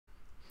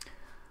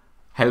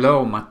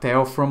Hello,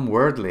 Matteo from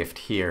WordLift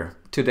here.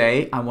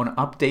 Today I want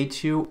to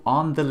update you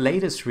on the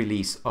latest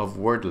release of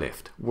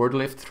WordLift,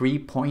 WordLift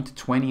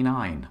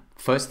 3.29.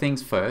 First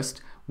things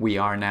first, we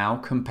are now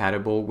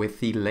compatible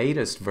with the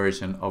latest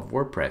version of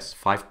WordPress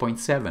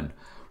 5.7.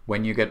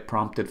 When you get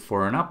prompted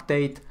for an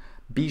update,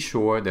 be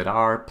sure that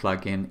our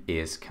plugin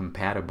is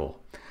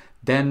compatible.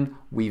 Then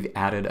we've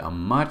added a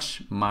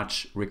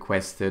much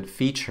requested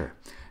feature.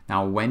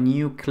 Now, when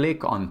you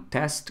click on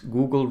Test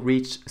Google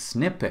Rich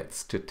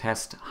Snippets to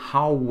test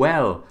how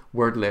well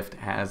WordLift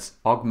has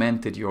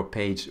augmented your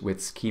page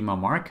with schema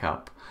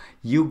markup,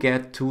 you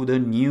get to the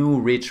new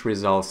rich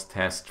results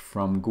test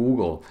from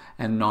Google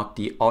and not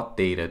the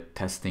outdated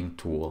testing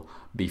tool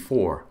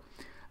before.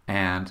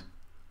 And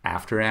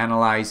after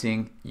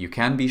analyzing, you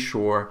can be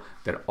sure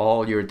that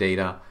all your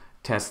data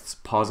tests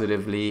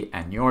positively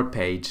and your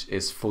page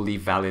is fully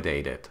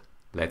validated.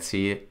 Let's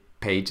see,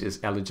 page is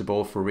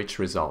eligible for rich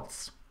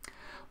results.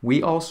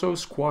 We also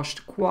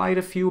squashed quite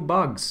a few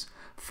bugs.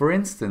 For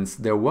instance,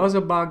 there was a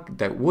bug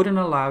that wouldn't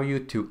allow you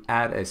to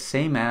add a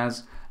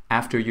sameAs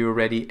after you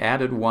already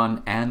added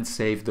one and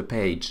saved the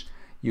page.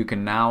 You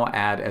can now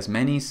add as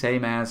many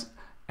sameAs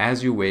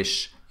as you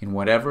wish in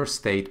whatever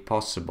state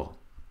possible.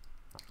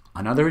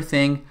 Another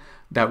thing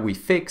that we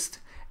fixed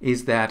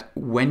is that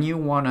when you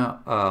want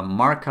to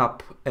mark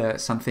up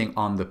something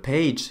on the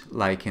page,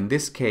 like in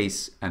this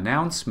case,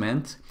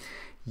 announcement,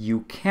 you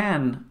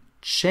can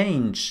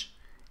change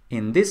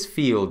in this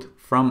field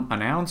from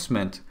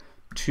announcement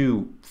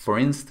to, for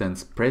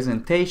instance,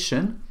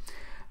 presentation.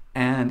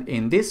 And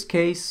in this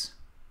case,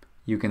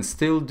 you can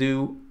still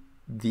do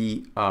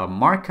the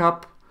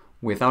markup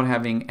without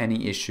having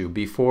any issue.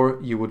 Before,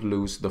 you would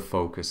lose the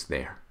focus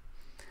there.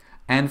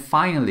 And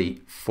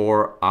finally,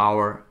 for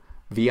our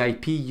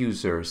VIP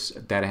users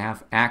that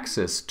have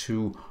access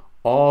to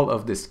all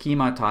of the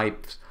schema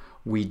types,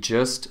 we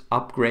just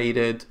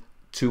upgraded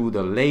to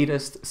the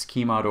latest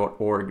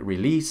schema.org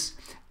release,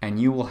 and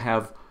you will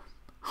have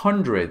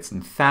hundreds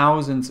and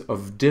thousands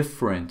of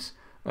different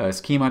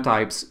schema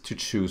types to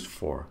choose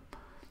for.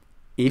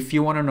 If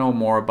you want to know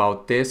more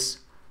about this,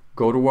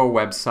 go to our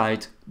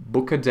website,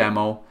 book a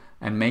demo,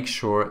 and make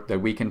sure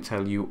that we can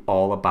tell you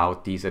all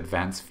about these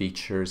advanced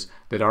features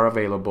that are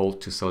available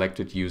to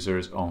selected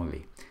users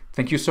only.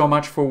 Thank you so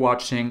much for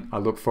watching. I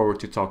look forward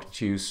to talking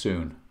to you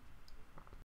soon.